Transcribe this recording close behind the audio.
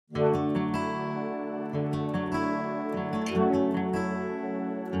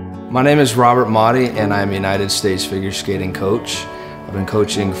My name is Robert Motti, and I'm a United States figure skating coach. I've been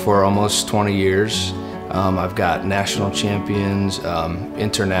coaching for almost 20 years. I've got national champions,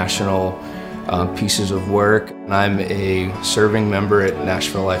 international pieces of work. I'm a serving member at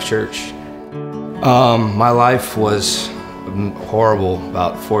Nashville Life Church. My life was horrible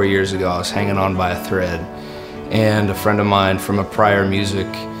about 4 years ago. I was hanging on by a thread, and a friend of mine from a prior music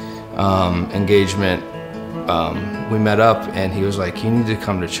engagement, we met up and he was like, "You need to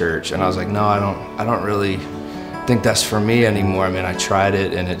come to church." And I was like, "No, I don't really think that's for me anymore. I mean, I tried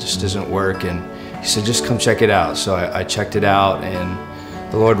it and it just doesn't work." And he said, "Just come check it out." So I checked it out, and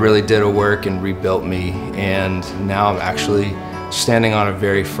the Lord really did a work and rebuilt me. And now I'm actually standing on a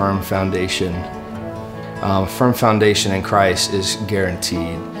very firm foundation. A firm foundation in Christ is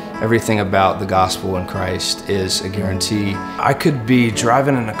guaranteed. Everything about the gospel in Christ is a guarantee. I could be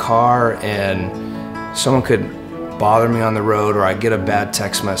driving in a car and someone could bother me on the road, or I get a bad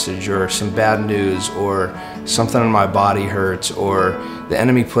text message or some bad news, or something in my body hurts, or the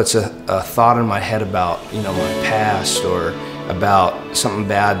enemy puts a thought in my head about, my past, or about something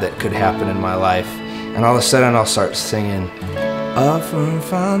bad that could happen in my life. And all of a sudden I'll start singing, "A firm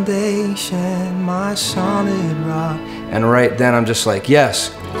foundation, my solid rock." And right then I'm just like,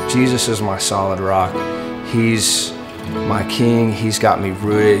 yes, Jesus is my solid rock. He's my king. He's got me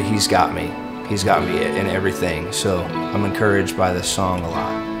rooted. He's got me in everything. So I'm encouraged by this song a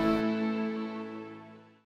lot.